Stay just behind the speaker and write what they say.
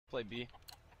Play B.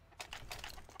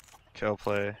 Kel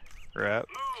play rap.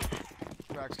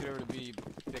 Rax, get over to B,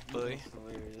 big bully.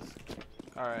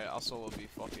 Alright, I'll solo B,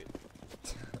 fuck it.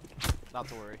 Not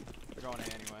to worry. They're going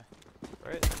A anyway.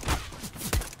 Right?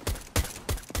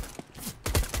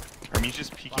 I mean, he's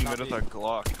just peeking mid with a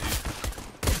Glock, dude.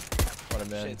 What a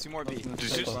man. Shit, 2 more B.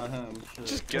 Just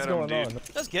get him, dude.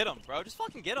 Just get him, bro. Just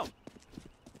fucking get him.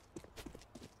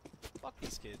 Fuck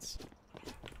these kids.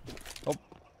 Oh.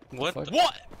 What? Fuck.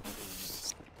 What?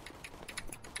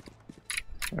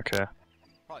 Okay.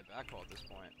 Probably backball at this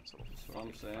point. So That's what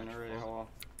I'm saying already, how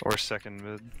Or second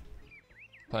mid.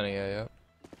 Planning A, yeah.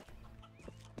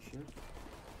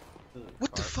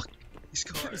 What the fuck? These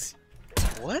cars.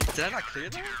 What? Did I not clear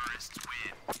that?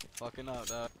 fucking up,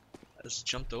 dog. I just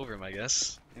jumped over him, I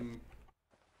guess.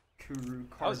 Kuru That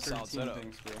car was a solid 13 setup.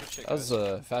 things, bro. Good shit, That was guys.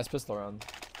 a fast pistol round.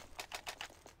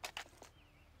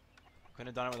 Couldn't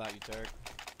have done it without you, Tarek.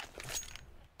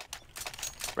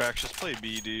 Rax, just play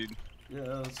B, dude. Yeah,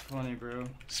 that's funny, bro.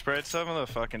 Spread some of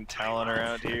the fucking talent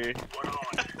around here.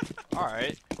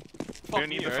 Alright. We don't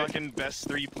need the fucking best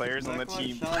 3 players on the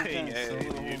team playing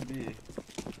A, dude.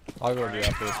 I'll go do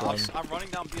after this one. I'm running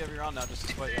down B every round now just to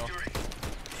split y'all.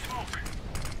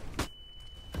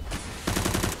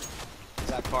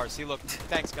 That car, see, look.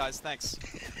 Thanks, guys, thanks.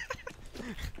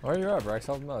 Where are you at, Brax?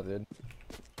 Help him out, dude.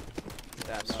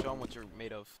 Dabs, show them what you're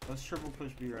made of. Let's triple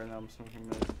push B right now, I'm smoking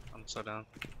mid. I'm so down.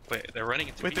 Wait, they're running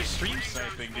into With me. the stream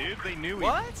sniping, dude. They knew we.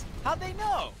 What? How'd they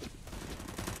know?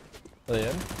 Are they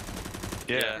in?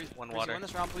 Yeah. One Breezy, water. win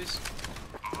this round, please.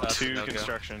 2 no go.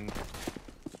 construction.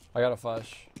 I got a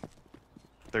flash.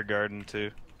 They're garden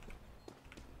too.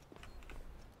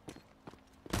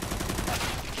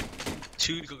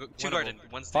 Two garden.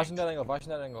 One's Flashing that angle, flashing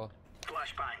that angle.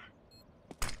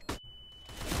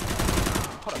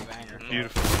 What a banger.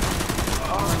 Beautiful.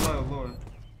 Oh, low.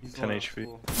 He's 10 low, HP.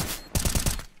 cool.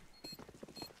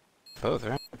 Both,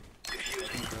 right?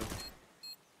 Okay.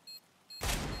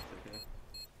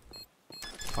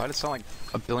 Why did it sound like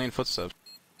a billion footsteps?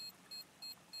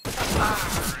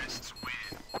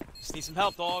 Just need some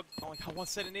help, dog. Only got 1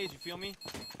 set in age, you feel me?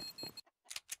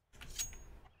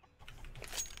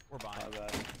 We're behind. My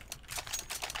bad.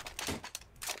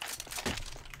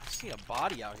 Just need a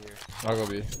body out here. I'll go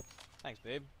B. Thanks,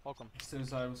 babe. Welcome.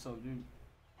 Suicide, what's up, dude?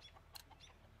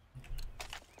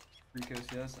 Rico's,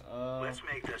 yes. Let's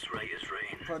make this right as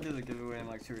rain. Probably do the giveaway in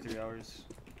like 2 or 3 hours.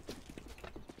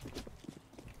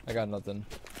 I got nothing.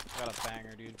 Got a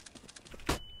banger, dude.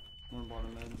 One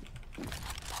bottom mid.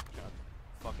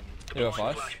 Fucking. You have a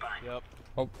flash? Yep.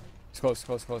 Oh, it's close,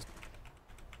 close, close.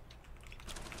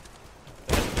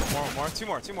 More. 2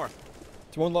 more. 2 more.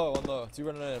 1 low, 1 low. 2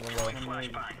 running in, 1 low.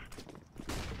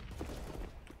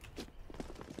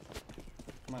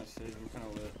 I might save him, kinda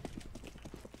lit.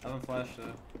 I have a flash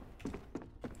though.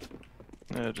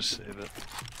 Yeah, just save it.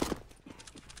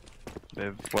 They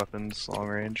have weapons, long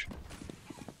range.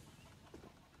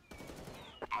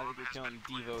 I think we're killing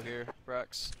Devo here,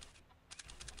 Brex.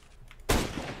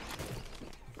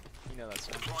 You know that's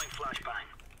him. Deploying flashbang.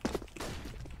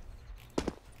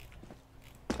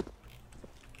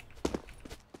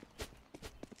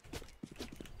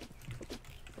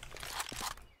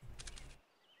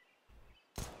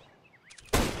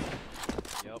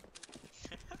 Yep.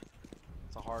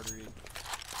 It's a hard read.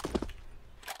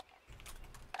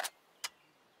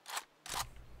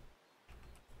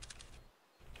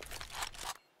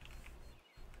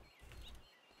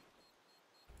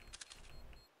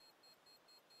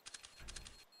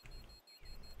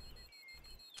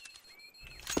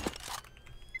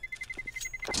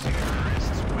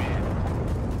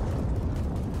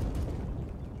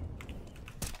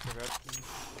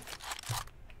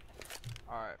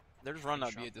 Alright, they're just running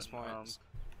up B at this point.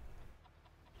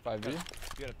 5B? You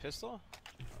got a pistol?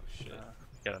 Oh shit.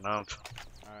 Got an ump.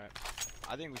 Alright.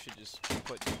 I think we should just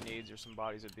put nades or some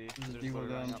bodies at B. There's a They're just Devo literally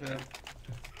down running up chat. there.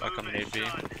 Back on an AB. I don't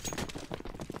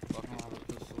have a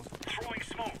pistol. Throwing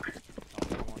smoke. Oh,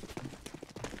 no one.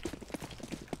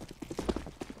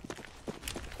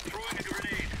 Throwing a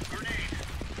grenade. Grenade.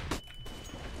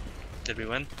 Did we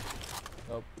win?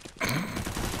 Nope. 2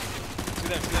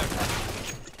 there.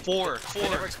 4. I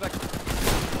never expected.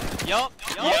 Yup.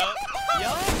 See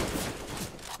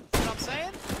what I'm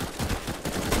saying?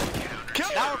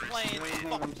 Now we're playing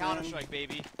fucking Counter-Strike,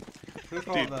 baby. Who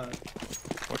called that?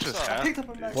 What just So, I happened? picked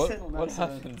up a Max What 10 on what that side.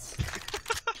 happens?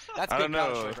 That's I good don't know.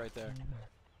 Counter-Strike right there.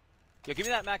 Yo, give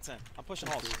me that Mac 10. I'm pushing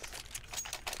halls.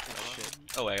 Oh, shit.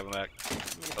 Oh, I have a Mac.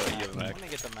 Oh, you have a Mac. Let me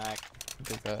get the Mac.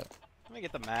 Take that. Let me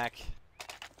get the Mac.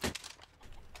 Move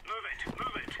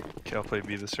it. Okay, I'll play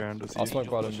B this round with I'll you. smoke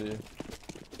bottom B.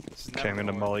 This is Okay, never I'm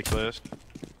gonna gonna molly cliff.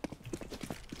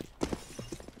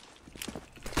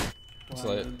 It's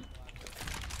late.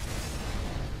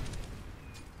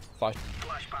 Flash.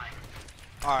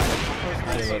 Alright,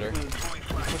 See you later.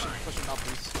 pushing up,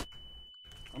 please.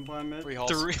 I'm blind mid. 3 halls.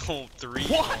 Three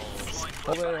What? halls.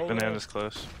 Hold it, hold it. Banana's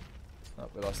close. Oh,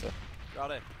 we lost it.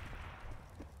 Got it.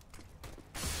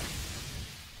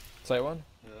 Site one?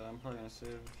 Yeah, I'm probably gonna save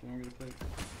if you don't get a pick.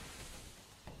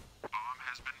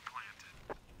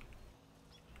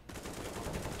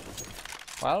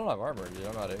 Well, I don't have armor, dude.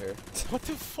 I'm out of here. What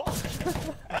the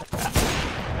fuck?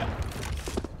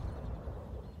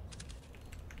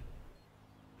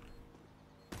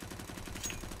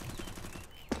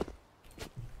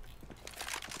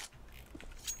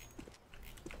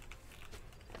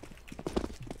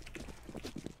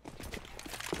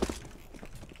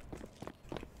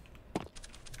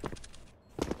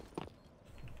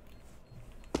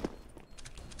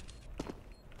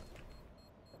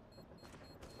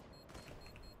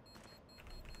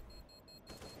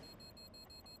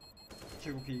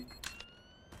 Triple peek.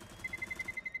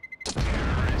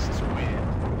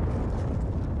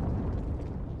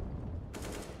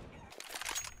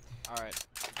 Alright.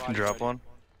 Can drop one.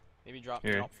 Maybe drop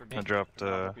Here, for B. I dropped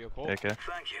AK. AK. Thank you.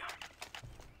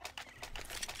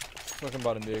 Looking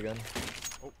bottom B again.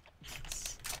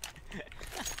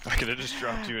 I could have just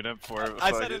dropped you an M4.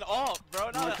 I said an AWP, bro,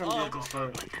 I'm not gonna an come get AWP. this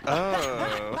start.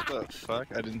 Oh, what the fuck?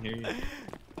 I didn't hear you.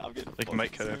 I'm getting Like,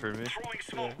 might cut it for me. Throwing Yeah,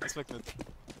 smoke. expect the...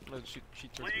 Let's shoot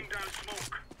towards Laying me. down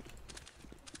smoke.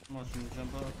 I'm watching you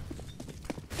jump up.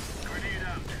 Grenade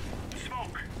out.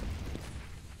 Smoke.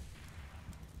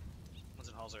 One's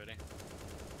in halls already.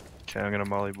 Okay, I'm gonna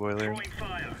molly boiler. Throwing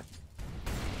fire.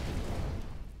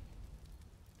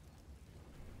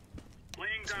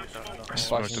 Laying down smoke. I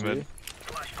smoked Flashing mid. B.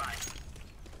 Flashbang.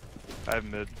 I have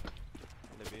mid.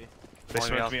 The B. They Molly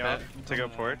smoked off me mid. off to go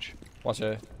porch. Watch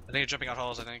A. I think you're jumping out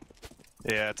halls, I think.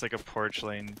 Yeah, it's like a porch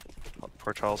lane.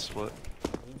 Porch hall split.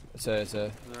 It's A, it's A.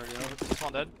 Is it already up? This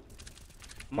one dead.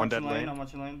 I'm One watching dead lane. I'm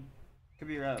watching lane. Could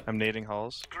be your app. I'm nading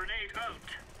halls. Grenade out.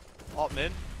 Alt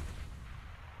mid.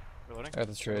 Reloading. I got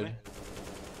this trade.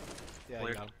 Yeah, Clear.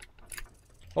 you got him.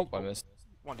 Oh, I missed.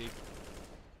 1 deep.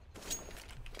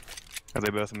 Are they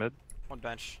both mid? 1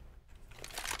 bench.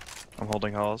 I'm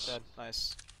holding halls. Dead.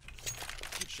 Nice.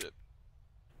 Good shit.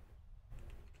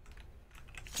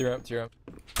 Two ramp, two ramp.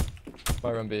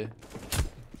 By run B.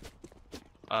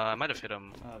 I might have hit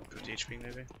him. Uh, 50 HP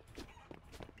maybe.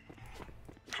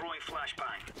 Throwing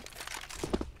flashbang.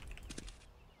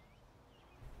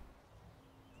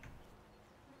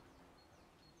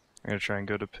 I'm gonna try and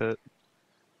go to pit.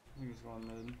 I think he's going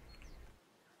mid.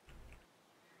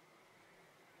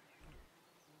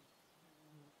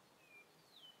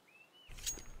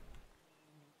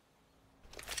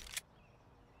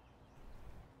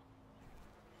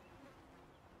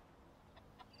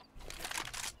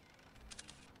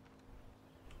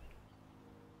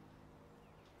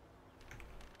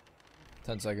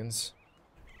 Ten seconds.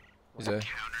 He's A. Job.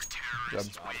 Job,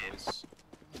 boys.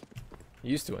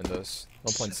 You used to win those.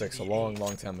 1.6 a long,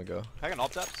 long time ago. Can I get an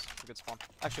alt depths? Good spawn.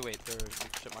 Actually, wait, they're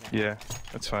shit money. Yeah,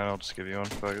 that's fine. I'll just give you one.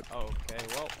 Fuck it. Oh, okay,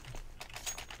 well.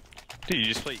 Dude, you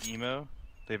just play emo?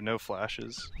 They have no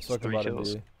flashes. It's Talking 3 about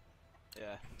kills. B.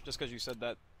 Yeah, just because you said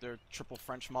that they're triple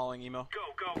French mauling emo.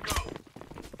 Go, go, go.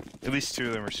 At least 2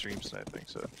 of them are stream sniping,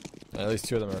 so. At least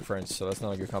 2 of them are French, so that's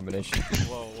not a good combination.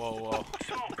 Whoa, whoa, whoa.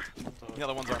 Smoke. The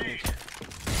other ones aren't me.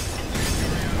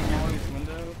 Molly's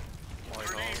window.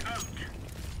 Grenade out.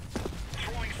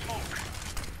 Throwing smoke.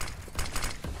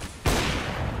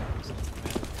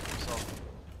 So,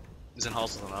 He's in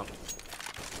halls with him now.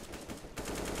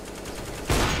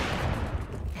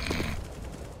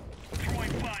 Throwing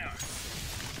fire.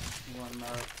 You want him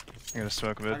out. I'm gonna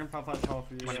smoke I mid. can pop flash hall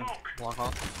for you. Yeah. Smoke. Long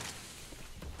hall.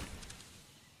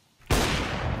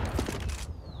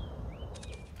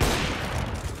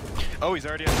 Oh, he's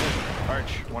already on mid. Arch,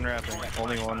 1 wrapping.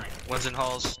 Only 1. One's in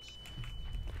halls.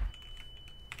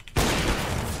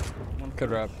 Good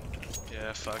wrap.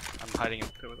 Yeah, fuck. I'm hiding in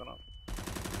pit with it up.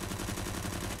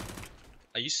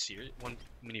 Are you serious? One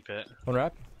mini pit. One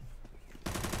wrap.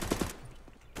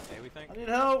 hey, we think. I need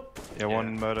help. Yeah, Yeah.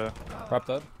 1 moto. Wrap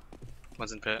that.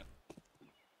 One's in pit.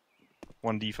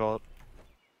 1 default.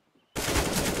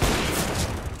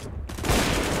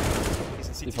 He's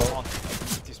in CT Default. spawn.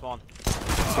 CT spawn.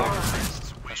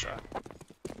 That's right.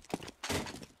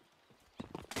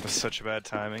 That's such bad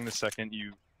timing. The second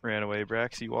you ran away,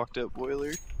 Brax, you walked up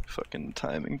boiler. Fucking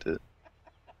timinged it.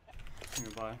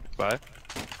 Goodbye. Bye.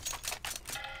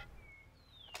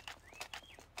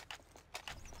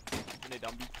 Grenade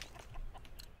down B.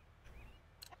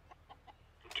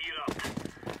 Gear up.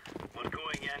 We're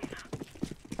going in.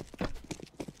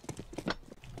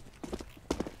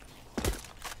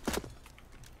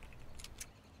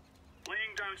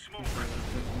 smoke.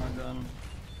 My gun.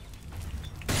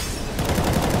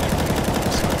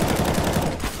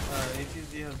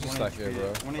 ATZ has Just 1 stack HP. here, bro.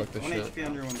 One, Fuck this one shit. HP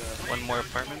under window. One more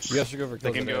apartments. You guys should go for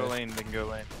They kills. can go today. lane. They can go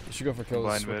lane. You should go for kills.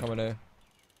 Blind We're mid. coming A.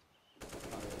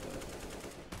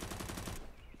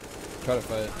 Try to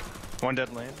fight. One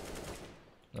dead lane.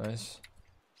 Nice.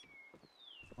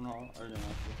 One hall. Or no,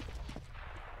 actually.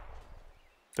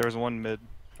 There was one mid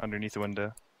underneath the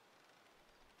window.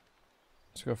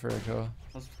 Let's go for a kill.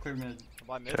 Let's clear mid.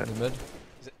 By mid. Okay. The mid.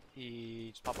 Is it, he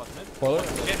just popped off mid. Boiler.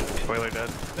 Yeah, Boiler dead.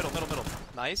 middle.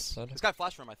 Nice. Dead. This guy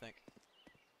flash room, I think.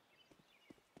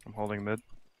 I'm holding mid.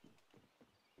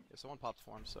 Yeah, someone popped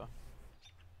for him, so.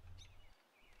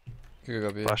 Could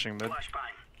go B. Flashing mid.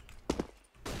 Flashbang.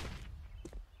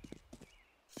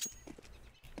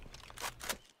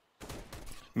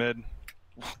 Mid.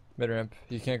 Mid ramp.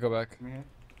 You can't go back. Come here.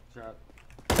 Trap.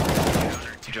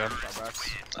 Good job.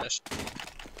 Nice.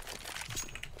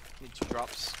 Need 2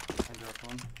 drops. I dropped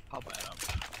one. I'll buy it up.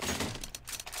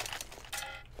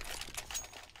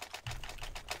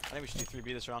 I think we should do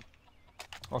 3B this round.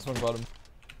 I'll smoke bottom.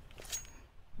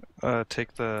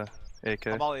 Take the AK.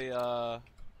 I'm Ollie,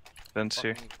 Vents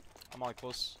here. I'm Ollie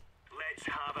close. Let's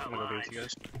have a I'm gonna go line. with you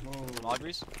guys. Whoa. Ollie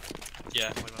agrees.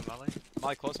 Yeah, wait, my Molly. I'm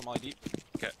Ollie close, I'm Ollie deep.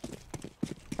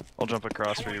 I'll jump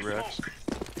across for you, Rex. Smoke.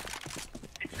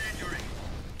 Incendiary.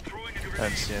 Throwing a I grenade.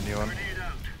 didn't see anyone. Grenade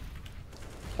out.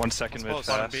 1 second mid Close,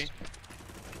 bottom fast.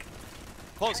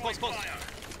 Close. Fire.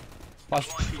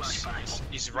 Flash.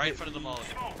 He's right in front of the Molly.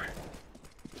 Smoke.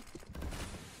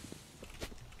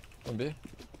 One B.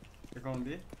 You're going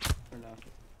B? Or no?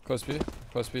 Close B.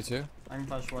 Close B too. I can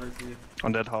flash water for you.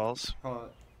 On dead halls. Call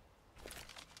it.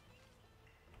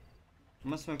 I'm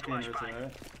gonna smoke B and rotate,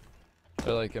 right?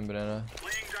 They're like in banana.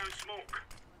 Laying down smoke.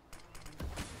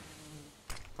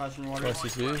 Flashing water.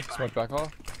 Close CT. Smoke back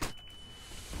hall.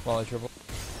 Molly triple.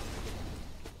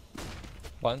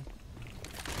 One.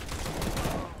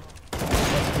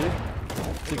 CT.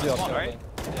 CT off Spawn, the right? lane.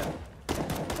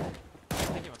 I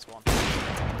think he went spawn.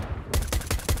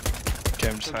 Okay,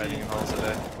 I'm just hiding in halls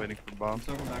today, waiting for bomb. I'm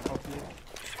smoking back off to you.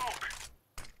 Smoke.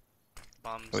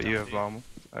 Bombs. Wait, down you have B. bomb?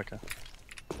 Okay.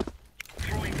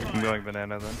 Throwing I'm fire. going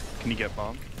banana then. Can you get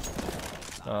bomb?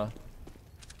 Okay,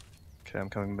 I'm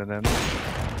coming banana.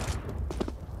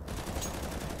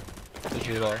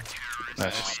 GG low.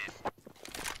 Nice.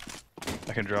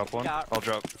 I can drop one. Yeah. I'll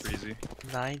drop Freezy.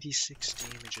 96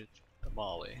 damage at the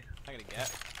Molly. I'm gonna get.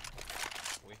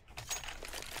 We.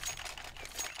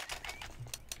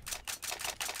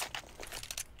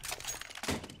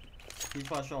 Can you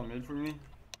flash all mid for me?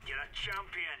 You're a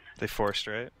champion. They forced,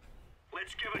 right?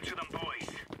 Let's give it to them, boys.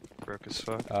 Broke as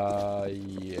fuck.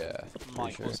 Yeah.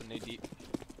 Molly Pretty sure. close and knee deep.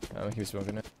 I'm gonna keep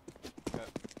smoking it.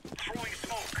 Throwing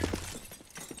smoke.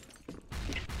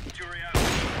 Jury out.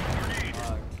 Grenade.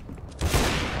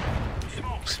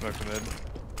 Smoke. Smoke mid.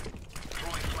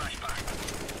 Throwing flashbang.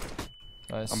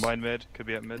 Nice. I'm blind mid. Could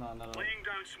be at mid. No. Laying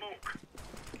down smoke.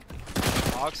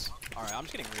 Dogs. Alright, I'm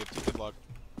just getting raped. Good luck.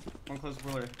 One close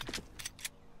boiler.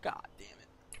 God damn it.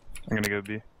 I'm gonna go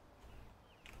B.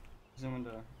 He's in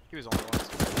window. He was only one.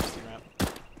 C-ramp.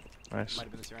 Nice. Might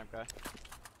have been the C-ramp guy.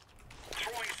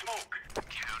 Throwing smoke.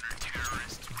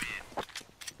 Counter-terrorists win.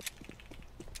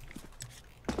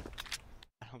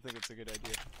 I don't think it's a good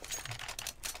idea.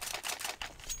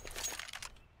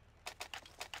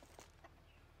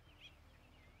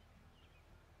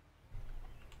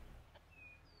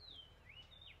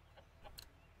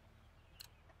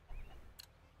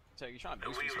 So you trying to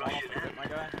boost me spawn off the rip, my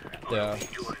guy? Yeah.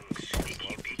 Doing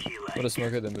sneaky beaky like. What a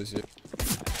smoke it, then boost you.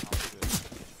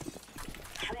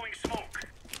 Throwing smoke.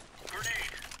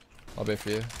 Grenade. I'll bait for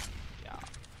you. Yeah.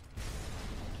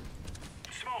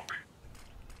 Smoke.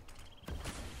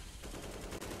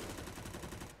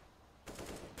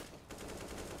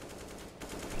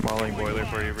 Mauling boiler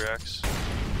for you, Rex.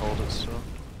 Hold it still.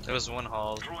 There was one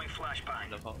hall. Throwing flashbang.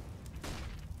 End of hall.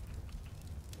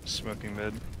 Smoking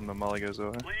mid. And the molly goes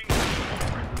away. Laying down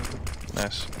smoke.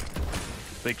 Nice.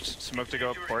 They smoke to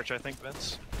go up porch, I think,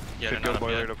 Vince. Yeah, Could they're go not up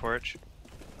boiler yet. to porch.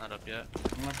 Not up yet.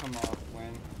 I'm gonna come off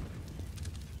lane.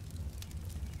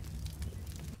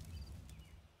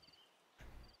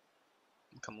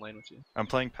 I'll come lane with you. I'm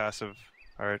playing passive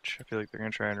arch. I feel like they're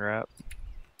gonna try and wrap.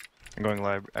 I'm going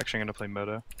live. Actually, I'm gonna play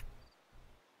Moto.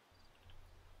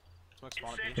 Smoke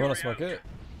spawn at B. You wanna smoke it?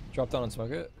 Drop down and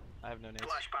smoke it? I have no nades.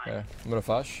 Flashbang. Yeah. I'm gonna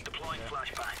flash. Deploying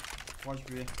flashbang. Watch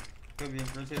B. Go B.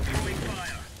 Rotate Throwing B.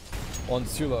 fire.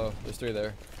 One's too low. There's 3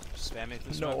 there. Just spam me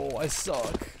through smoke. No, I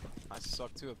suck. I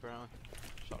suck too, apparently.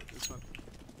 Shot through smoke.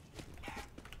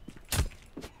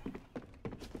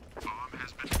 Bomb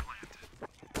has been planted.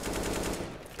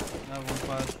 No have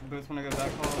one flash. You both wanna go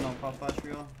back call and I'll pop flash for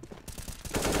y'all?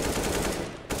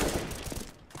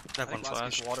 I have one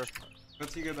flash. Water. Both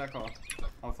of you go back call.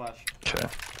 I'll flash. Okay.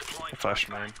 Deploying Flash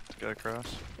mine to get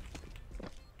across.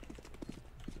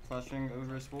 Flashing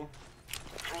over a spool.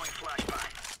 Throwing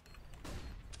flashbang.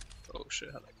 Oh shit.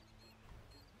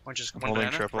 One just I'm one holding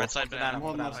banana. triple. Right side banana. I'm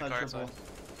holding banana, outside car. triple.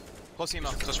 Close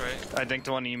email. Close right. I dinked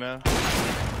one emo.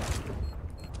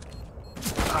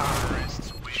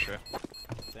 Sure.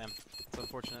 Damn. It's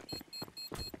unfortunate.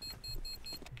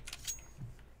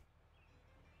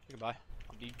 Goodbye.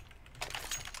 I'm B.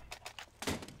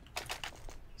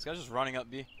 This guy's just running up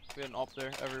B. We had an AWP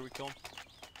there. Ever we kill him.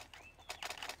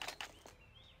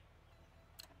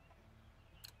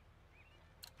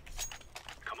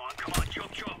 Come on,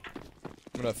 jump.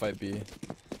 I'm gonna fight B.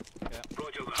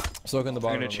 Roger that. Soak in the I'm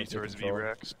bottom. gonna and cheat we'll take towards control.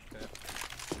 V-Rex.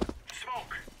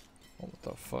 Smoke. Oh, what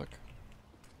the fuck?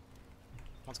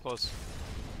 One's close.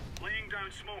 Laying down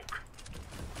smoke.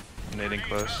 Nading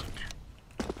close.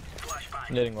 Flashbang.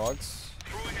 Nading logs.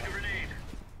 Throwing a grenade.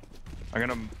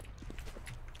 I'm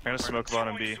gonna smoke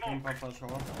bottom B. I can pop flash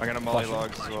hall. I'm gonna molly Flashing.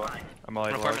 logs as well. I'm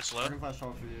molly Requirements logs. I low. can flash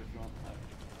hall for you if you want.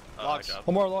 Logs. Good job.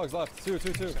 One more logs left. Two.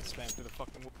 Just got spammed through the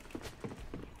fucking wall.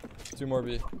 2 more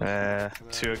B.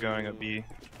 Two are going up B.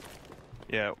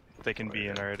 Yeah, they can be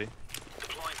in already.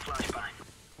 Deploying flashbang.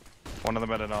 One of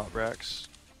them at an op Rex.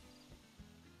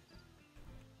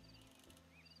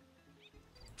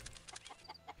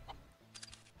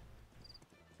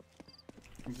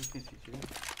 I'm just gonna teach you.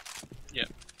 Yep.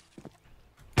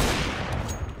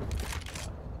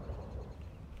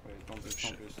 Wait, don't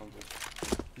boost.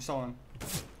 You saw him.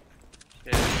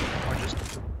 Yeah. Or just.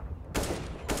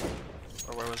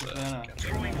 Or where was that? Banana.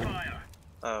 Throwing fire.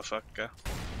 Oh fuck. Go.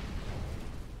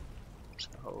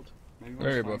 Just gonna hold. Maybe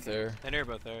There you're we'll both there. They're near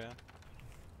both there, yeah.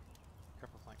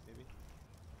 Careful flank, baby.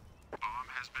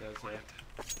 Yeah, it's there.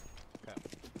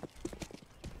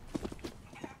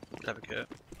 Have a kit.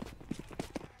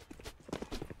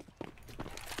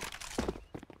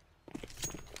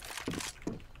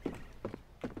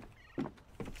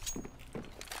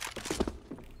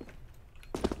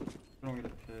 We don't get a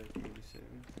pick, maybe save it.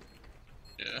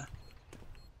 Yeah.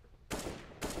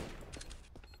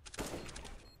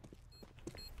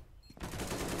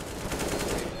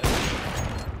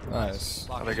 Nice.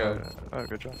 Lock They it. go. Oh,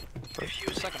 good job.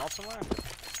 Second AWP somewhere?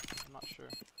 I'm not sure.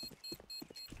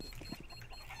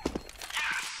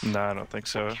 No, I don't think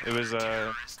so. It was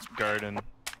guard and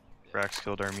Rax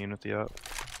killed our immune with the up.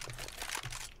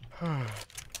 Good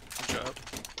job.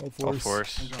 All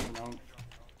force. I'm jumping out.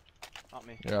 Not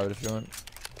me. Yeah, but if you want.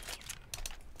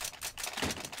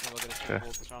 We'll look at his Okay.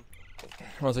 bullets this round.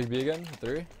 Wanna take B again?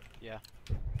 3? Yeah.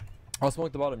 I'll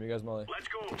smoke the bottom, you guys molly. Let's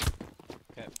go.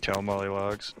 Kill molly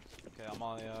logs. Okay, I'm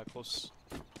on close.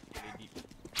 Maybe deep.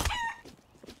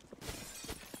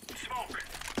 Smoke.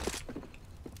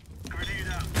 Grenade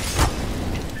out.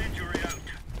 Incendiary out.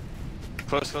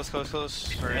 Close.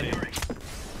 Already. Entering.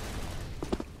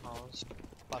 Pause.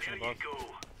 Flashing There you above. go.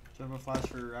 Do you have a flash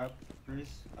for rap, Breeze?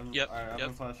 Yep, Alright, I have yep.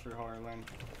 a flash for Holler Lane.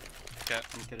 Okay.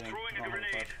 I'm kidding. Throwing I a don't have a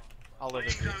grenade. flash. I'll live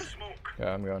Laying it. down smoke.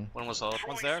 Yeah, I'm going. One was hold.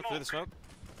 One's there, through the smoke.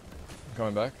 I'm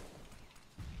coming back.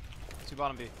 2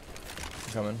 bottom B.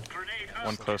 I'm coming. Grenade out.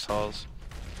 One close halls.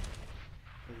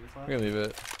 Is your flash? We can leave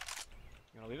it.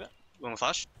 You wanna leave it? One with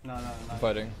flash. No. I'm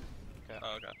fighting.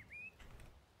 Oh okay.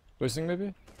 Boosting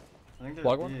maybe? I think there's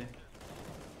Log one? B.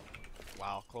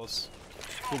 Wow, close.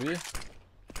 2 B?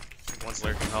 One's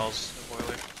lurking halls. No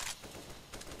boiler.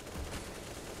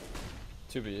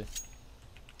 2 B.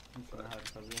 I'm just gonna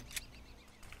hide cover.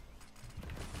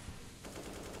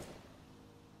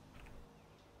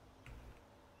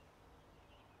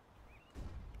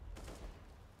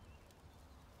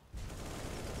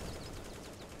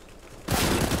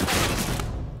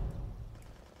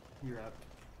 You're up.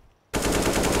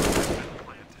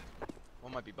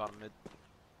 One might be bottom mid.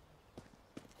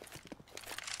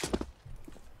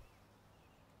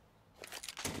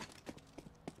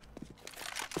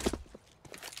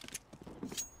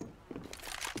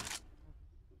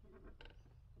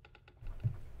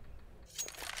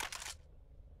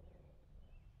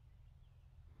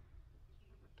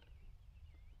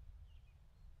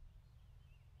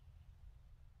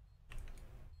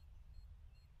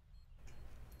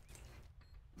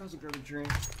 How's a grab a drink?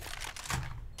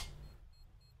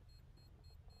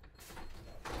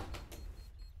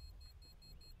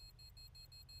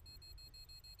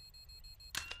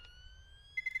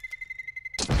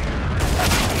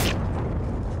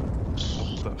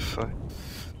 What the fuck?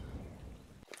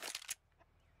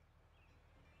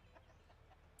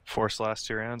 Force last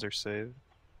 2 rounds or save?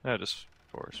 Yeah, just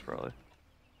force probably.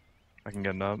 I can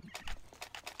get an up.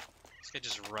 This guy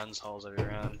just runs halls every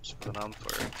round, just with an ump or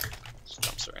just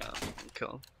jumps around and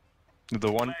kill him.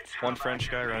 The one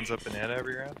French guy runs up banana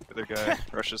every round. The other guy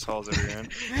rushes halls every round.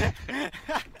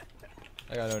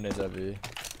 I got no nades at V.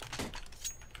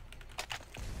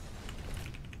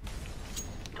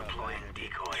 Deploying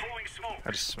decoy. Throwing smoke.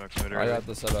 I just smoked mid I already. got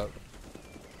the setup.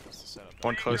 What's the setup?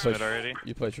 One close You mid push- already.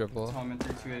 You play triple. Tom in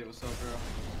 328, what's up, bro?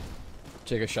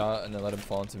 Take a shot and then let him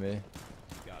fall into me.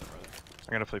 Got it, brother.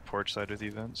 I'm gonna play porch side with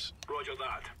you, Vince. Roger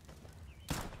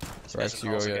that. This Rex, guy's you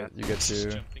in halls go again. get, you get Just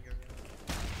two. jumping around.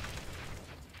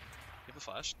 You have a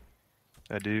flash?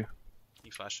 I do.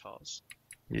 You flashed halls.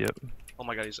 Yep. Oh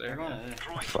my god, he's They're there. going to A.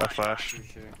 Throwing Flash. For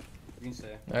sure. You can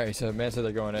stay. Alright, so man said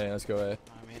they're going A. Let's go A. I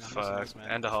mean, I'm Fuck. this, man.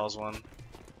 And a halls one.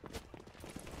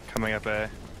 Coming up A.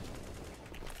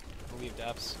 Believe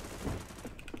depths.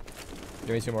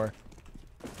 Give me two more.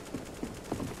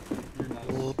 You're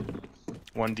nice.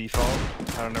 One default.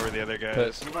 I don't know where the other guy Pit.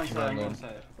 is. I'm going inside, I'm going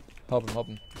inside. Help him, help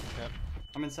him.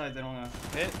 I'm inside, they don't know.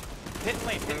 Hit. Hit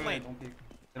lane, Wait, hit wait, lane. don't peek.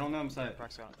 They don't know I'm inside.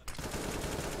 Brock's got it.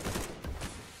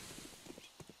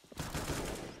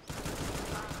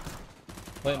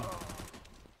 Lane.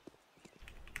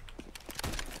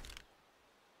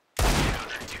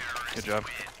 Good job.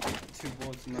 2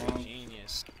 bullets in the wrong.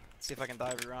 Genius. Let's see if I can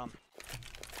dive around.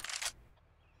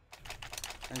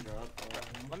 And drop.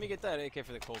 Let me get that AK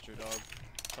for the culture, dog.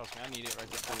 Trust me, I need it right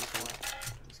there at this point.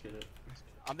 Let's get it.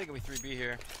 I'm thinking we 3B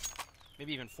here.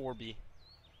 Maybe even 4B.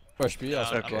 Push B, I'll I'm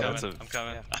smoke okay, coming. that's bottom. a- I'm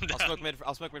coming. Yeah. I'm I'll down. smoke mid.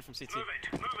 I'll smoke mid from CT. Move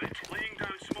it. Laying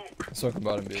down smoke. Smoking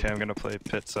bottom B. Okay, I'm gonna play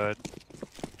pit side.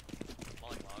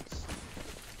 Falling logs.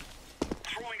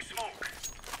 Throwing smoke.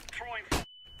 Throwing.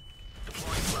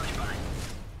 Deploying flashbang.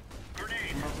 Grenade.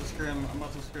 I'm about to scrim, I'm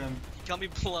about to scrim. He got me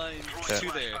blind. Okay.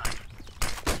 Two there.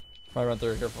 Might run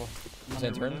through, careful. I'm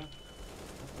Sand under turn. window.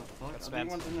 What the Got fuck? I think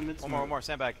spams. one's in the mid. One more,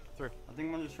 sandbag. Through. I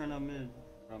think one just ran out mid.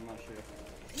 But I'm not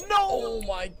sure. No! Oh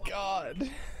my god!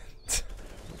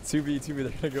 2B, they're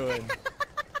gonna go in.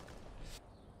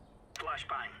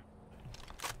 Flashbang.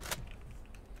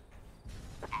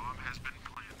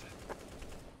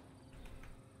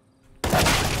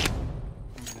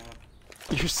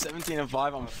 You're 17 and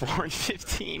 5. I'm 4 and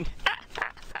 15.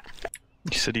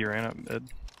 You said he ran up mid.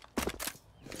 Yeah,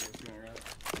 it's going right.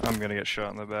 I'm gonna get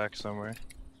shot in the back somewhere.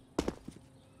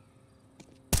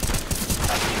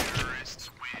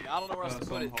 I don't know where else to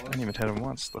put it. I didn't even hit him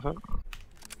once. The fuck?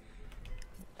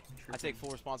 I take full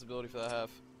responsibility for that half.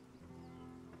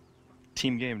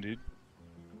 Team game, dude.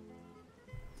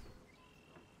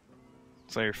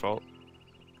 It's not your fault.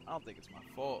 I don't think it's my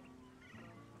fault.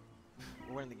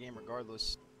 We're winning the game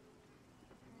regardless.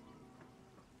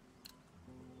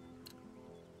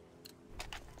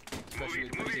 Especially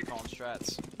with Breezy calling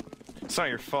strats. It's not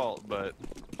your fault, but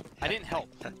I didn't help.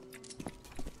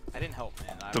 I didn't help,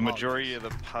 man. I the majority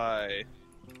apologize. of the pie.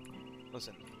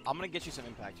 Listen, I'm gonna get you some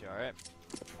impact here, alright?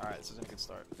 Alright, this isn't a good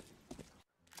start.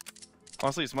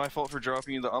 Honestly, it's my fault for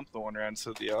dropping you the ump the one round,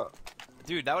 so the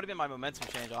Dude, that would have been my momentum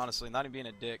change, honestly, not even being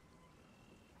a dick.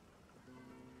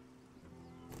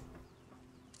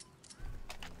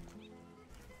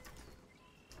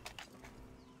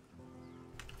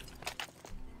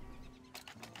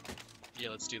 Yeah,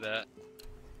 let's do that.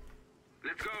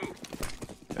 Let's go.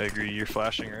 I agree. You're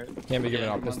flashing, right? Can't be giving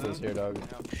Yeah, out come on pistols now. here, dog.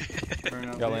 Burn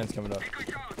out Got mid. lands coming up. Take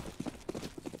a shot.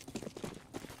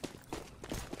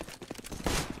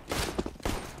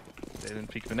 They didn't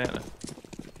peek banana.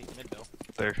 Peek mid though.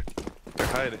 They're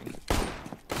hiding.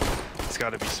 It's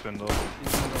gotta be Spindle.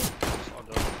 He's in the-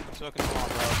 I'm smoking small,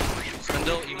 bro.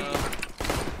 Spindle, emo.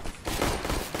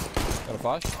 Got a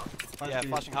flash? Flash Yeah, B.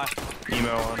 flashing high.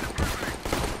 Emo on.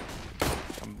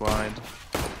 I'm blind.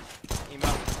 Emo.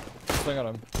 Swing on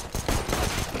him.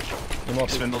 Emo up.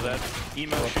 Spindle dead.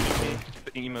 Emo shooting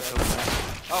me. Emo killed me.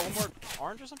 Oh, one more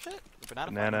orange or some shit? The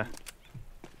banana. Banana.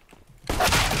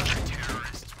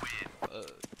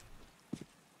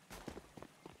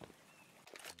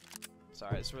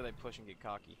 Sorry, this is where they push and get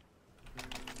cocky.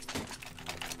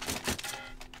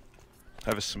 I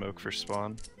have a smoke for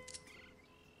spawn.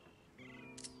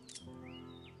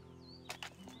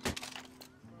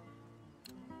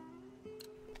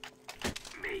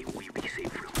 May we be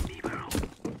safe from evil.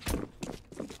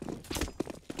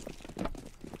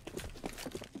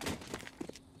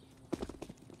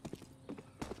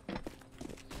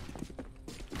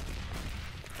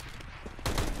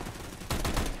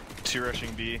 Two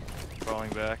rushing B, falling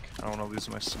back. I don't want to lose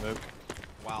my smoke.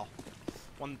 Wow.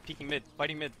 One peeking mid,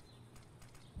 fighting mid.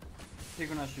 Take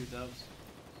when I shoot dubs.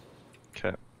 Okay.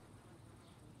 I'm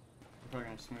probably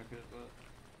gonna smoke it, but.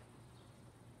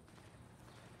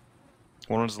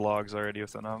 One was logs already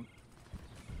with an ump.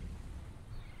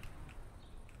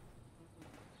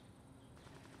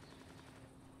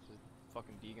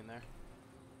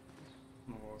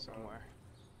 I'm gonna walk out. somewhere.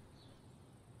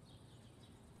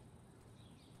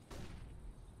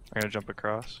 I'm gonna jump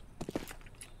across.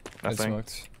 It's Nothing.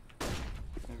 smoked.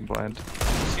 I'm blind.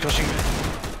 Pushing Pushing mid.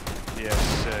 mid. Yeah,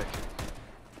 sick.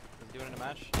 Is he doing it in a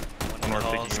match? One more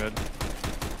halls. picking mid.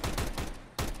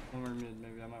 One more mid,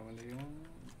 maybe I might win the game.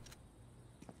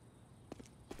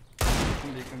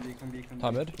 Come B.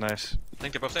 Top mid. Nice. I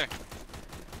think they're both there.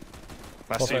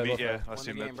 Last Both two right, B, both yeah. right. Last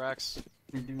Win two the game, mid. Brax.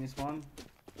 Can you do me spawn?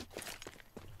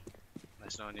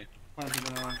 Nice knowing you. Plant the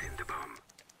banana.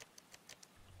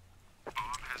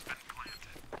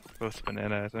 Both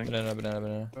banana, I think.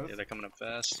 Banana. Both? Yeah, they're coming up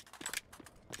fast.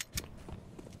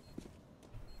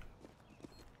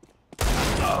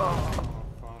 Oh,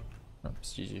 fuck. Oh,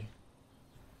 it's GG.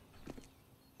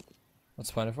 What's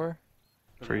the plan for?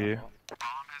 For you.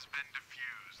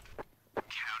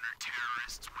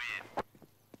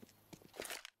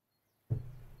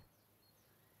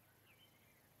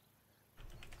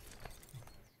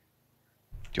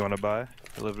 Do you want to buy?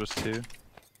 I lived with 2.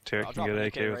 Tarek I'll can drop get an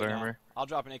AK with right now. armor. I'll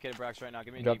drop an AK to Brax right now.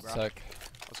 Give me a Drop knee, the bro. sec.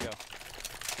 Let's go.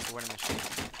 We're winning this shit.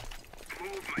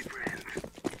 Move, my friend.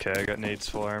 Okay, I got nades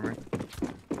full armor.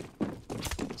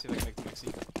 Let's see if I can make the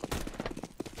mixie.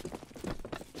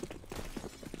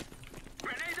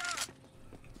 Grenade out!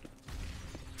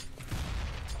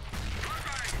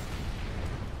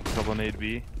 Double nade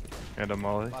B. And a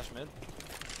molly. Flash mid.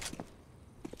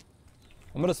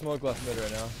 I'm gonna smoke left mid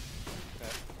right now.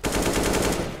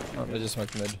 Okay. Oh, they just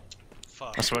smoked mid.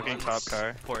 Fuck. I'm smoking One's top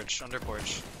car. Porch, under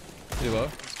porch. Too low.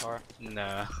 This car.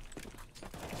 Nah.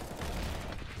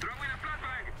 Throw in a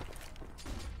flashbang!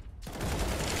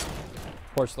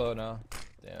 Porch low now.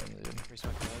 Damn, dude. Free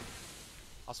smoke mid.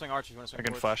 I'll swing arch if you want to I swing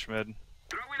can porch. flash mid.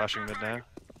 Throw in a Flashing mid now.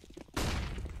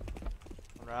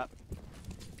 One rat.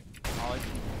 Molly.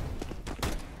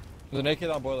 There's an AK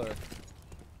on boiler.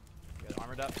 You got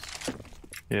armor depth.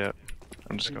 Yeah.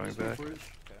 I'm just Can you going smoke back. porch?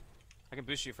 I can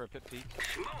boost you for a pit peek.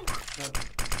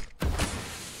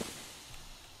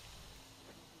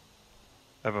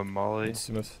 I have a molly. It's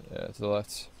smooth. Yeah, to the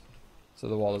left. So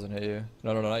the wall doesn't hit you.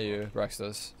 No, not you. Brax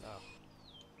does. Oh.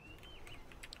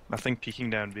 Nothing peeking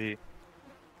down B.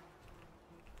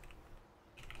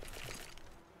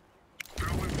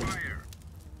 Throwing fire!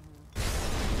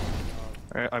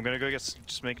 Alright, I'm gonna go get.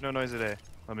 Just make no noise today.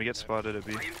 Let me get spotted at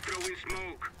B. I am throwing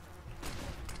smoke!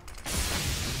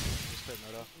 Just pit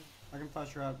Moto. I can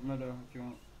flash your out Moto if you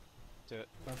want. Do it.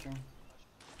 Flashing.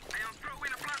 I am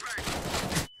throwing a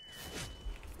flashbang!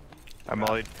 I'm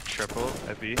molly triple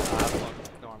at B. I have one.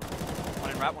 No armor. One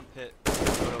in rat, one pit.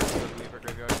 Moto, let's go to Weaver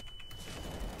graveyard.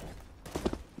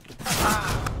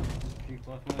 Peek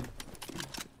left mid.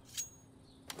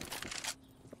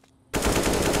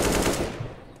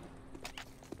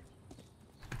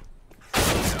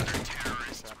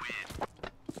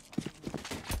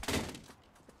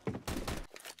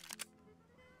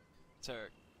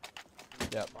 Tarek.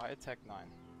 Yep. Buy a Tech 9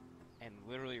 and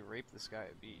literally rape this guy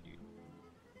at B, dude.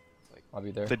 I'll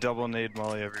be there. They double nade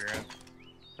molly every round.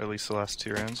 Or at least the last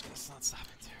 2 rounds. That's not stopping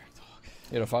Tarek, dog.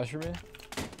 You got a flash for me?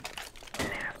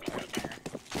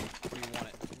 Where do you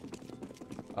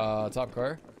want it? Top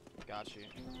car. Got you.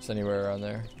 Just anywhere around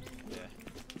there. Yeah.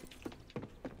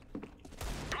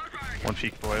 Flashbang! One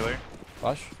peak boiler.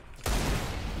 Flash.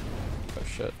 Oh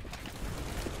shit.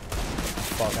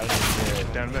 Fuck, I didn't see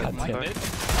it. Down mid. God Mike damn. mid?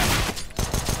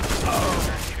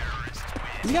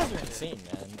 You guys are insane,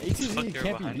 man. Fuck, ATZ they're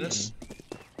can't be behind beaten. us.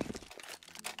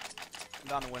 I'm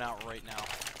down to win out right now.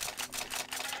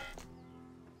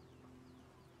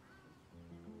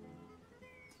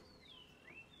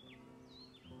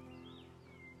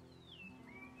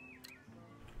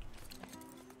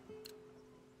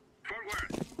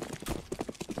 Forward!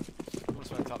 I'm gonna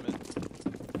swing top mid.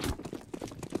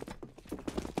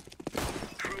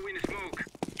 Throw in smoke!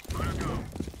 Gonna go!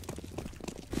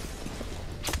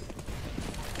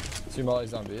 2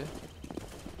 mollies on B.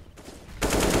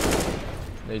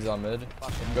 Nades on mid.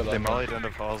 Flash Go mid. They left mid. mollied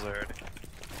into falls already.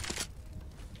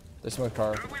 They smoke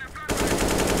car. Throw in a flashbang!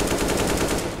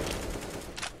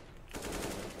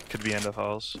 Could be end of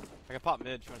halls. I can pop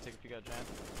mid if you wanna take a peek at Jan.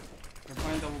 They're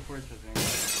playing double porch, I think.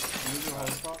 Can you do a hall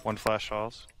spot? One flash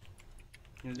halls.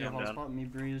 You do Yeah, a I'm hall down. spot? Me,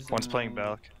 Breeze. One's and, playing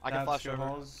balk. I can Dabs, flash go over.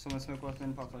 halls. Someone smoke left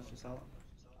in, pop flash this out.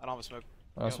 I don't have a smoke.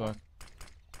 I don't smoke.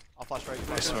 I'll flash right. You I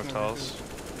flash smoked right. halls.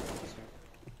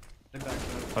 They backed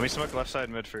up. Let me smoke left side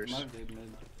mid first. Might have did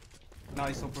mid. No,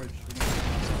 he's still porch.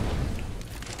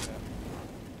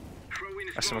 Throw in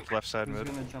I smoke! smoked left side Who's mid.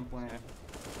 gonna jump lane?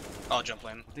 I'll jump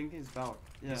lane. I think he's balk.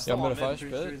 Yeah. Yeah, I'm gonna on mid. flash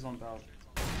Pretty sure bit. he's on balk.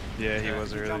 Yeah, he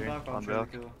was If you jump earlier back, I'll on try to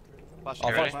balk. kill. Flash I'll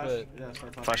you flash ready? bit. Yeah,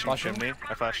 start Flashing Flashing? chimney.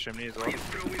 I flashed chimney as well. I am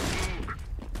throwing smoke!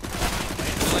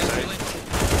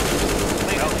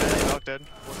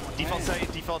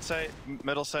 Default site,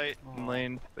 middle site, and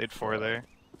lane. They had 4 there.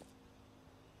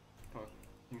 Fuck.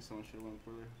 I think someone should have went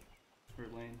for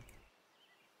lane.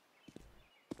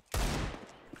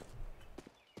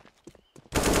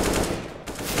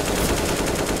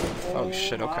 Oh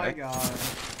shit, okay. My god.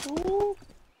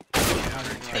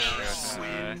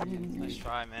 Nice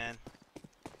try, man.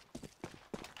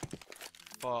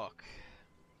 Fuck.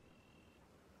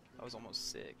 That was almost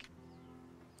sick.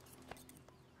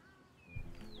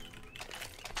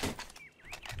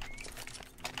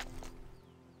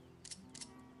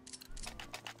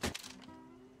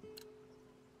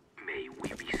 May we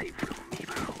be safe from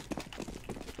evil.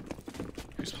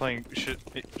 Who's playing? Should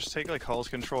just take like Hull's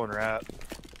control and rat.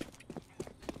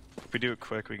 If we do it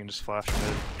quick, we can just flash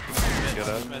mid. Get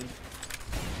up. Mid.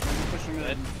 Push him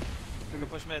Mid. in. We can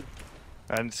push mid.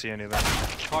 I didn't see any of that.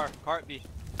 Car at B.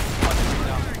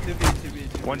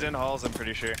 2B. One's in halls, I'm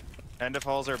pretty sure. End of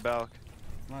halls or Balk.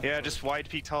 Not Yeah, sure. just wide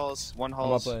peaked halls. One I'm up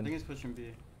halls. I lane. think he's pushing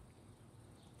B.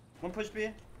 One push B.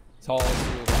 Tall.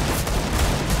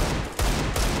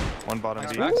 One bottom I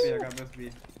B. got both B. I got both B.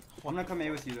 I'm gonna come A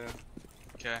with you though.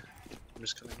 Okay. I'm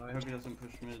just coming I by. hope he doesn't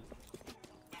push mid.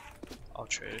 I'll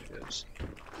trade it, yes. I'm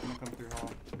gonna come through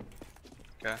hall.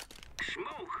 Okay.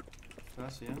 Smoke. Did I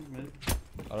see him mid?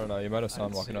 I don't know. You might have saw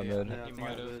him didn't walking see up it. mid. Yeah, I You think might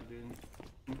I have. did, dude.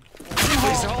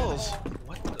 Place halls.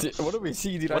 What the What did we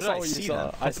see, dude? What I did saw I what you see saw. then?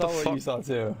 I What saw the what you fuck?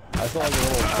 saw too. I saw like a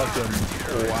little fucking.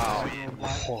 Wow.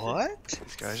 Black. What?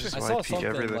 These guys just I saw wide peak something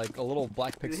everything. like a little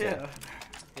black pixel. Yeah.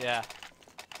 Yeah.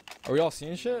 Are we all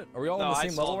seeing shit? Are we all No, on the I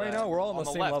same saw level right that. now? We're all on On the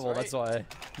the same left, level. right? That's why.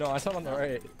 No, I saw it on the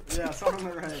right. Yeah, I saw him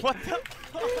on the right. What the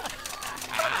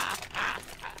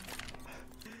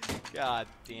God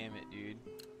damn it, dude.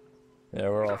 Yeah,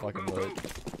 we're all fucking lit.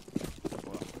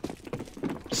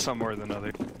 Some more than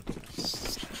other.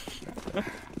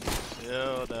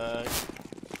 Yo, dog.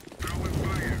 Throwing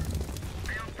fire.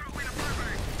 I am throwing a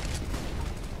flashbang.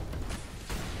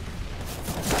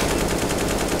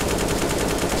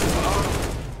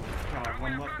 God,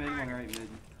 one left mid, one right mid.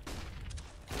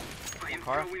 I am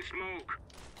Car? throwing smoke.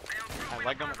 I am I throwing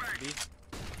like a them flashbang. at B.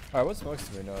 Alright, what smokes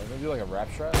do we know? Maybe like a rap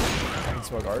strat? I can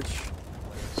smoke arch.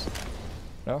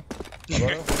 No?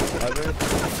 Alberto? Library?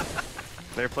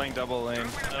 They're playing double lane. I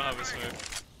don't have a smoke.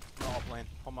 All playing.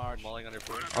 Home arch. Mulling under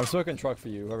port. I'm smoking truck for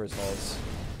you, whoever's halls.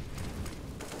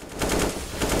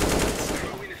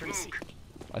 Throwing smoke.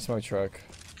 I smoke truck.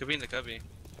 Could be in the cubby.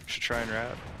 Should try and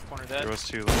rat. Corner There dead. was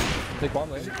 2 lane. Take bomb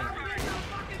lane.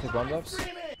 Take bomb ups.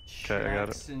 Okay, I got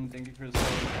it. Jackson, thank you for the sub.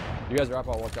 You guys wrap,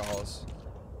 I'll walk out halls.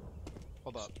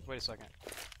 Hold up. Wait a second.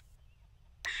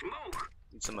 Smoke.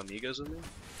 Need some amigos with me?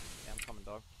 Yeah, I'm coming,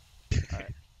 dog.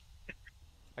 Alright.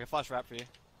 I can flash rap for you.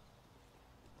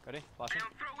 Ready? I Flashing. am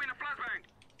throwing a flashbang.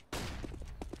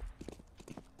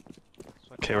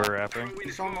 Okay, we're wrapping. Throwing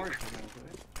You saw smoke. Mark.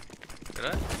 Did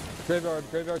I?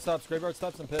 Graveyard stops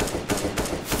and pit.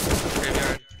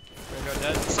 Graveyard. Graveyard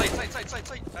dead. Sight.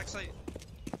 Back sight.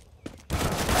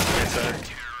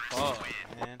 Oh,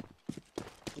 man.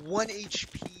 1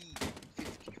 HP.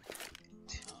 50.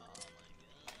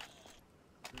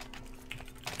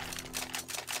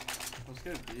 Let's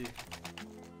go B.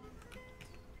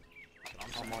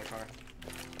 I'm on my car.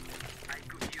 I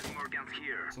could use more guns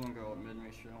here. Someone go up mid,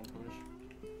 make sure I don't push.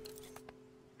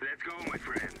 Let's go, my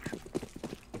friends.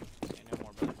 Yeah, no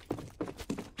more, brother.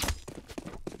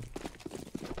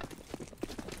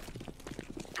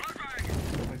 Flashbang.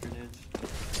 Play grenades.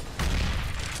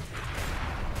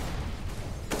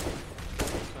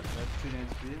 Two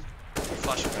nades B.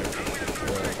 Flash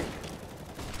back.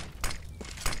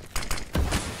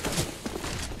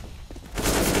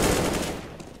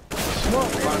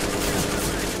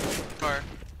 Car.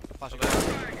 Flashing Over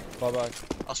there. Fall back.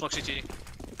 I'll smoke CT.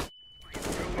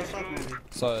 Push up maybe.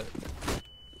 Saw it.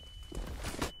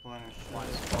 Blind Line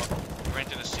as as fuck. Ran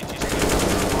to the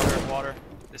CT. Water.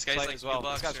 This guy's Sight like as well.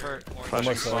 blue This box guy's or hurt. orange. Flashing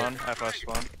Almost spawn. I flash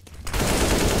spawn.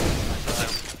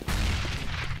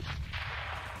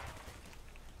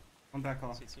 One back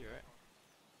call. CT, right?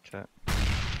 Okay.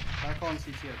 Back call on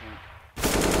CT, I think.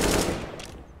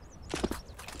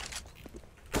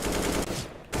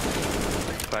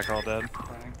 Back all dead.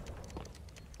 Fine.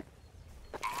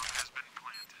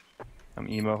 I'm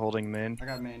emo holding main. I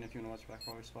got main if you wanna watch back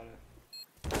call, we spot it.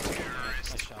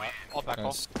 Nice shot. All back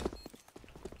Nice. off.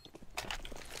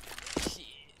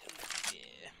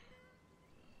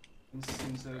 This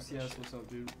seems OCS, what's up,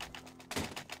 dude?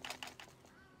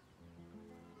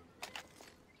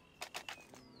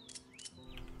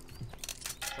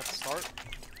 Is that the start?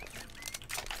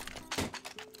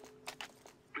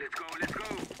 Let's go.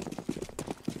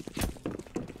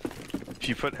 If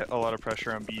you put a lot of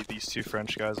pressure on B, these two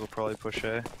French guys will probably push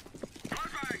A.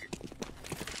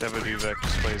 Devaduvic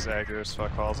just plays aggro as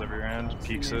fuck halls every round,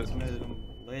 peeks it. Mid,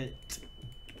 I'm lit.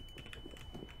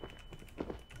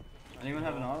 Anyone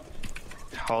have an op?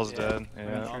 Hall's Yeah. dead. Yeah,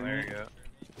 Yeah. there you go.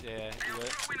 Yeah, you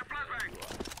lit.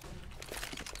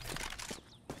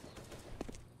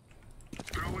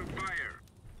 Throwing fire.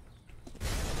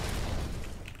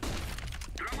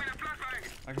 Throwing a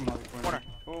flashbang. I can molly corner. Corner.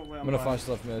 Oh wait, I'm gonna blind. flash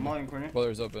left mid. I'm mollying corner.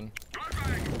 Boiler's open.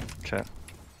 Okay.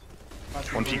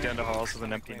 Flash One corner. peek down to halls with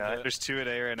an empty net. There's two at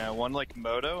A right now. One like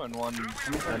Moto and one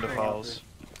end of halls.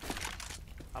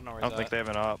 I don't know where I don't he's think at. they have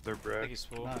an op. They're I think brick. he's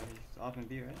full. Nah, he's off in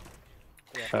B,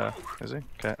 right? Is he?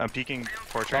 Okay. I'm peeking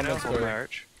porch right now. Thomas Holding my clear.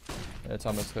 arch. Yeah,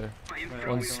 Thomas clear. Wait,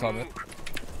 One's top mid.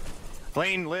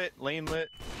 Lane lit. Lane lit.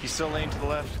 He's still lane to the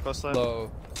left. Close left.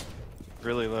 Low.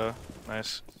 Really low.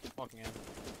 Nice. Walking in.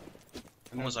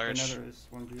 Another, was arch. Another is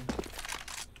 1B.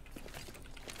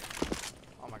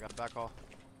 Oh my god, back call.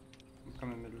 I'm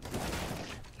coming mid with you.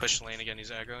 Push lane again,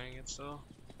 he's aggroing it still.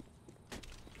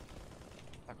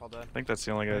 Back call dead. I think that's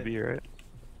the only guy Wait. B, right?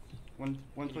 One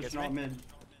You pushing gets out me? mid.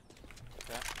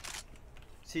 Okay.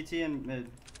 CT and mid.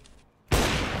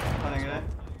 Hunting it.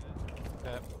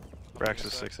 Okay. Brax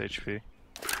is 6 HP.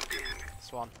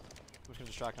 Swan. We can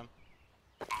distract him.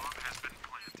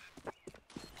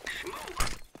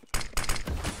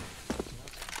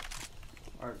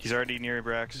 Arch. He's already near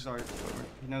Brax. He's arch.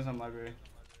 He knows I'm library.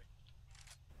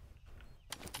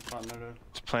 Bot Moto.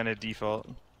 He's planted default.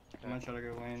 I'm gonna try to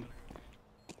go lane.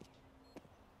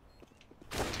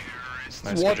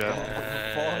 Nice, What good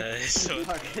job. So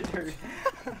Fuck it,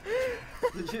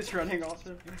 they're just running off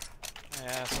him.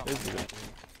 Yeah, something like that,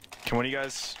 dude. Can one of you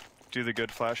guys do the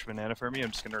good flash banana for me? I'm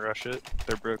just gonna rush it.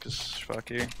 They're broke as fuck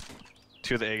here.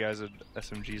 Two of the A guys had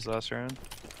SMGs last round.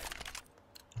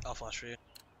 I'll flash for you.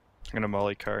 I'm gonna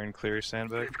molly car and clear your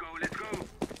sandbag. Let's go, let's go.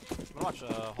 I'm gonna watch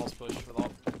Hall's push with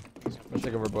all. I'm gonna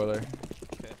take over boiler.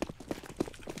 Okay.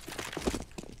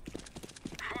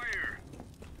 Fire.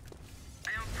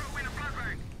 I am throwing a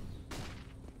flashbang.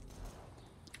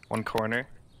 One corner.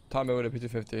 Top mid with a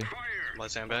P250. Fire.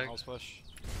 Light sandbag. Hall's push.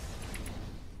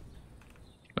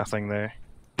 Nothing there.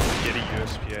 Get a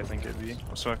USP, I think it'd be.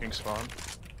 I'm smoking spawn.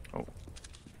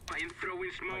 I am throwing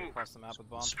Like smoke. across the map with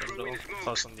bomb. Spin middle.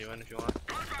 Close on you in if you want.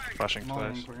 Flashbang. Flashing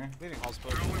Mollying twice. corner. Leaving Hall's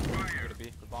push. Throwing Go fire. to B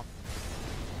with bomb.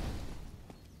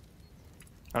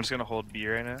 I'm just gonna hold B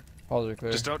right now. Halls are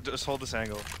clear. Just hold this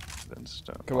angle. Then just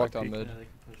don't. Could walk down peek. mid. Yeah, they can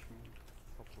push me.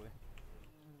 Hopefully.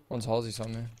 One's Halls, he saw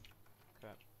me. Okay.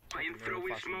 I am Maybe throwing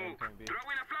flashing smoke. down, can be.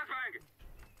 Throwing a flashbang.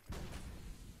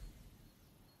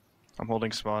 I'm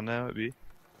holding spawn now at B.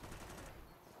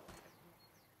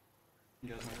 You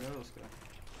guys wanna go? Let's go.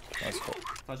 That's cool.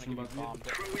 Touching above you. Bomb.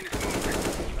 Throwing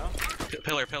smoke. You know?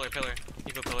 Pillar, pillar, pillar.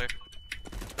 Evo pillar.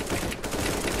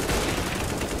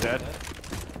 Dead.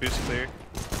 Boost clear.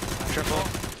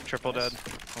 Triple dead.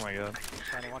 Oh my god.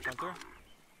 Tiny one come through.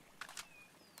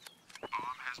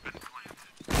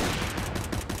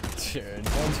 Dude,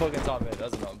 one's fucking top mid.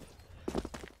 That's an ump.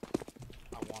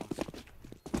 I want him.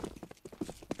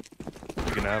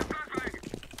 You can have. Flashbang.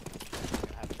 You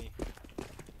can have me.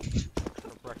 For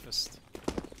breakfast.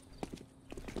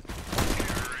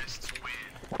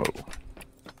 Whoa.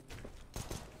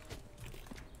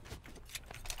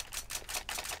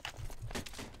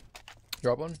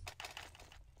 Drop one.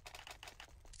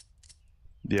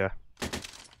 Yeah.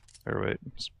 Or wait,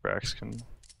 Brax can. I'm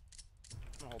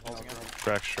gonna hold Halls again.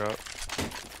 Brax drop.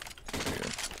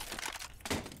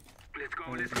 Let's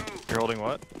go, let's go. You're holding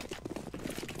what?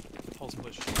 Hall's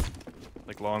push.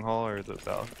 Like long haul or the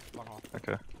valve? Long Hall.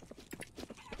 Okay.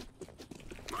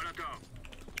 Molotov.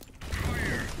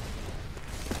 Fire.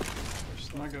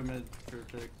 I'm gonna go mid for a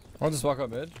pick. I want to walk up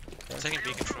mid. I'm taking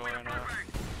B control right now.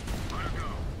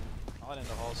 Molotov. I'll let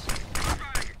into Halls.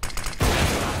 Flashbang.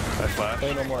 I flash.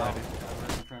 Play no more. Right in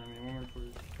front of me. One more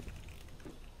please.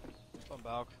 Some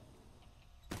Balk.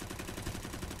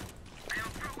 I am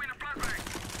throwing a flashbang.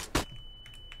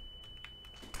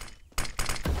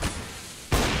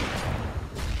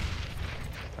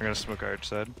 I'm gonna smoke arch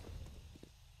side.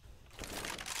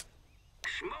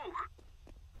 Smoke.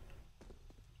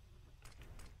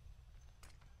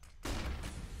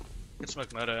 Good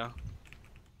smoke Moto.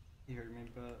 He heard me,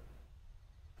 but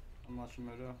I'm watching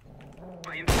Moto.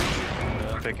 I am throwing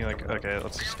smoke. I'm thinking like, okay,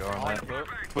 let's just go on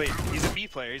that. Wait, he's a B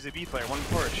player. He's a B player. One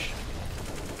porch.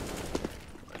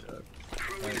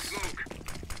 Throwing Nice. smoke.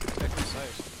 Pick the site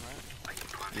or something,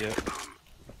 right? Yeah.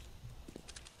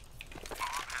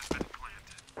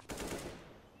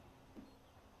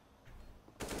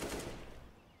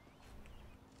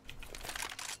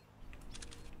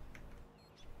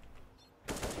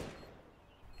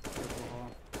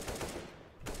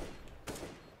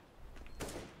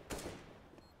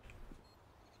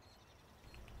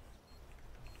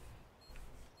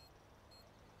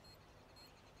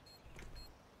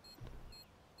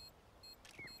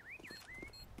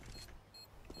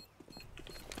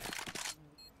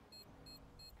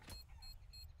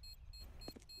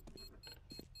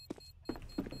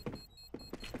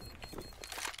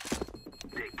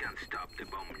 the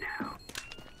bomb now.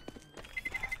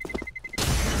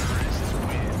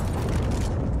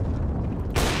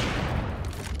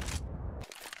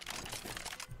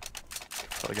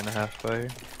 Probably gonna half fire.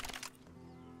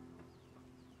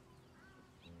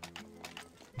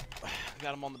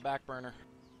 Got him on the back burner.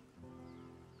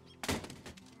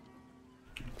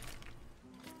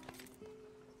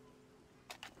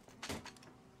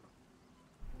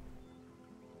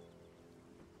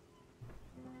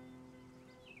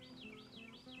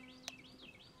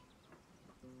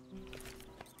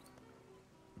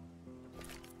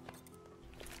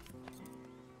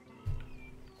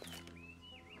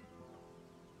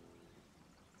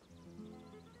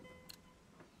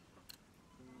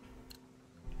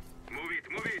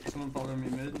 Move it. Someone followed me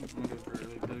mid. I'm gonna go for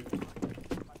early pick.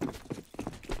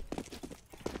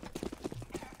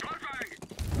 Flashbang!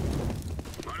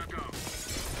 Molotov.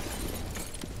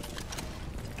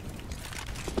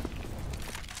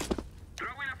 Throw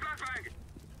in a flashbang!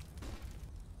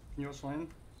 Can you also land?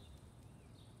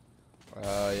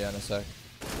 Yeah, in a sec.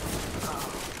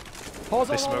 Hold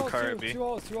They on, smoke hold car on, at B. two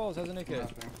walls, has a naked.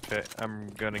 Nothing. Okay, I'm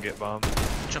gonna get bombed.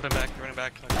 Jumping back, running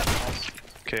back.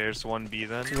 Okay, there's 1B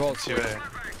then. Two walls, 2A.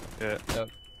 Yeah. Yep.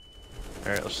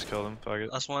 Alright, let's just kill them. Fuck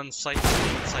it. Last one, sight.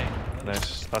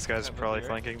 Nice. Last guy's Yeah, probably here.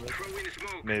 flanking, but Throw in a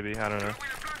smoke. maybe. I don't know. Throw in a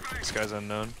flashbang! This guy's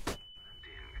unknown.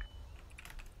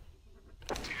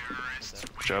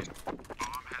 Good job.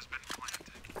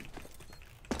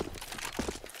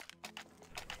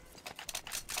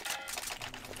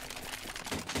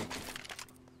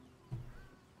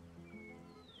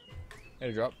 Hit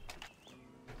a drop.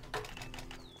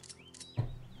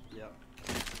 Yep.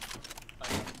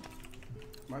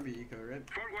 Might be eco, right?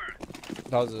 Forward!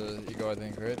 That was a ego, I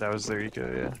think, right? That was their eco,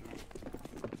 yeah.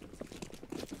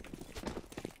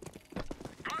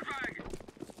 Flashbang!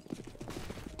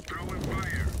 Throw in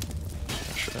fire!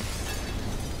 Sure.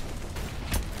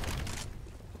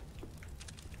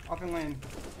 Up in lane.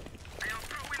 I'll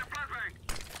throw in a flashbang!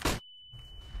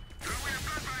 Throw in a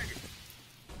flashbang!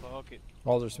 Fuck it.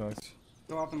 Walls are smoked.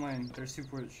 Go up in lane. There's two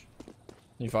porch.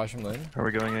 Can you flash him lane? Are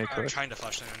we going A I'm quick? trying to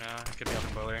flash them now. Could be up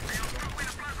in boiler. I'll throw in a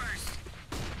flashbang!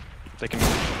 They can.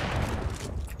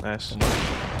 Nice.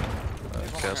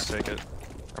 Okay, let's take it.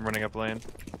 I'm running up lane.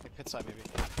 Like pit side maybe.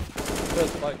 Good,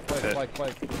 spike.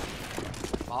 Hit.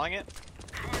 Following it.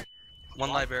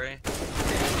 One library.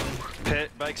 Pit,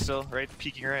 bike still, right,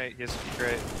 peeking right. He has to peek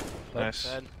right. Nice.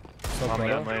 Dead. Smoke Bombing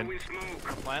window. on lane. Throw in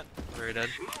smoke! Plant. Very dead.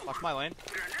 Watch my lane.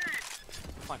 Grenade!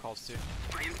 Flank halls too.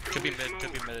 I am Could be throwing mid,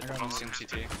 could be smoke. mid. I don't see him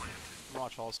CT.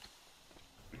 Watch halls.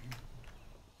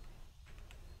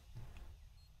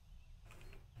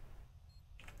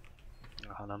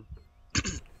 I'll hunt him.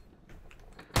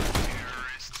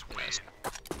 Nice.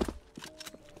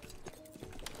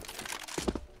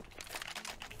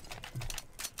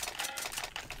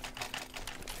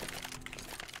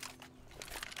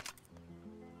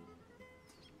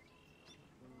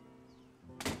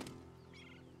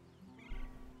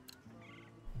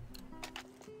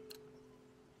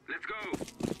 Let's go!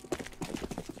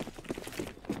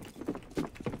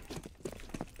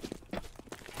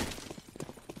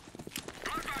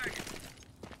 Flashbang!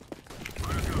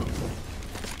 Molotov.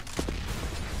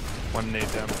 One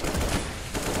nade down.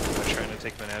 I'm trying to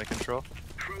take banana control.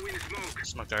 Throw in smoke!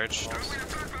 Smoked arch. Throw in a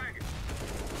flashbang!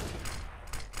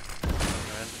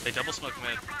 They double smoke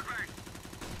mid.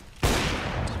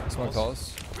 Flashbang! Smoke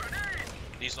halls. Grenade!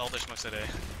 These all their smokes at A.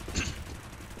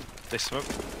 They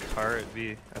smoked car at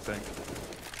B, I think.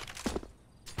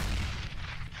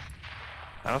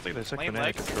 I don't think they took Lane banana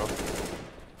leg. control.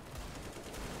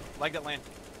 Leg that lane.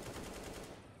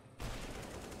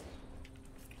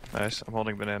 Nice. I'm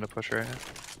holding banana push right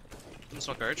now.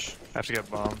 Smoke arch. I have to get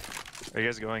bomb. Are you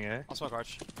guys going A? I'll smoke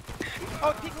arch.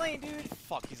 Oh, peek lane, dude.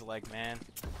 Fuck, he's a leg, man.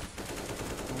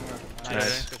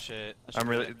 Nice. Good shit. That I'm should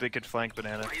really. be it. They could flank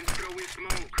banana. I am throwing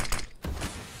smoke!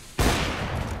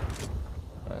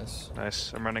 Nice.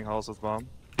 Nice. I'm running halls with bomb.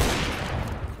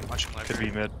 Watching library. Could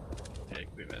be mid. Yeah,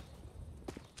 could be mid.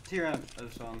 T ramp. I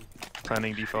just saw him.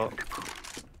 Planning default.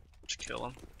 Just kill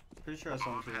him. Pretty sure I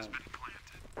saw him T ramp.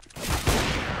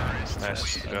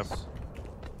 Nice. Good job.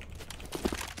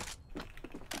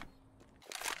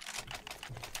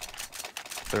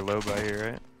 They're low by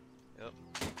here, right? Yep.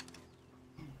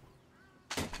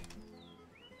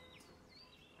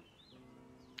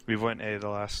 We've went A the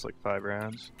last like 5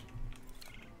 rounds.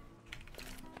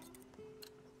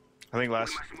 I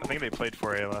think they played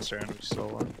 4A last round, we still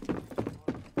won.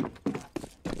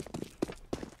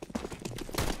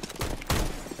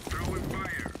 Throw in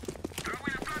fire! Throw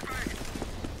in a flashbang!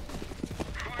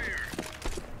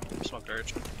 Fire! Smoked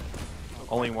arch.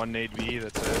 Only one nade B,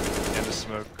 that's it. in the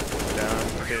smoke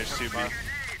down. Okay, there's 2B.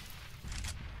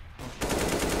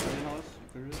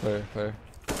 Clear, clear.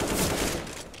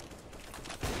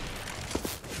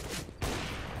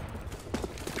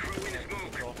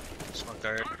 Smoke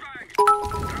dart.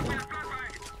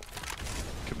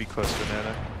 Could be close to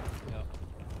banana. Yeah. I'm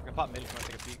gonna pop mid if you wanna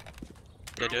take a peek.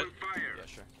 Yeah, do it. Yeah,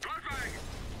 sure.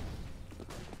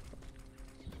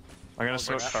 I'm gonna Oh,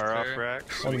 smoke that's car off fair.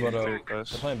 racks. One's We can moto. clear They're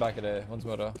close. playing back at A. One's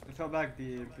moto. They fell back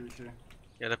B, I'm pretty sure.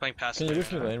 Yeah, they're playing passive. Can you do right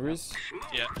for me now. lane, Breeze?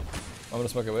 Yeah. I'm gonna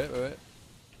smoke it. Wait, wait, wait.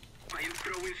 I am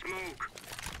throwing smoke.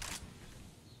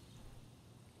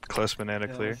 Close banana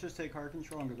Yeah, clear. let's just take car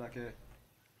control and go back A.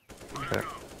 Okay.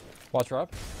 Watch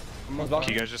drop. I'm One's gonna back.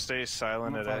 Can you guys just stay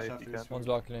silent I'm at gonna A flash if after you this can? One's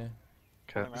balcony.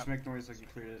 Okay. Just make noise like you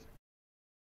cleared it.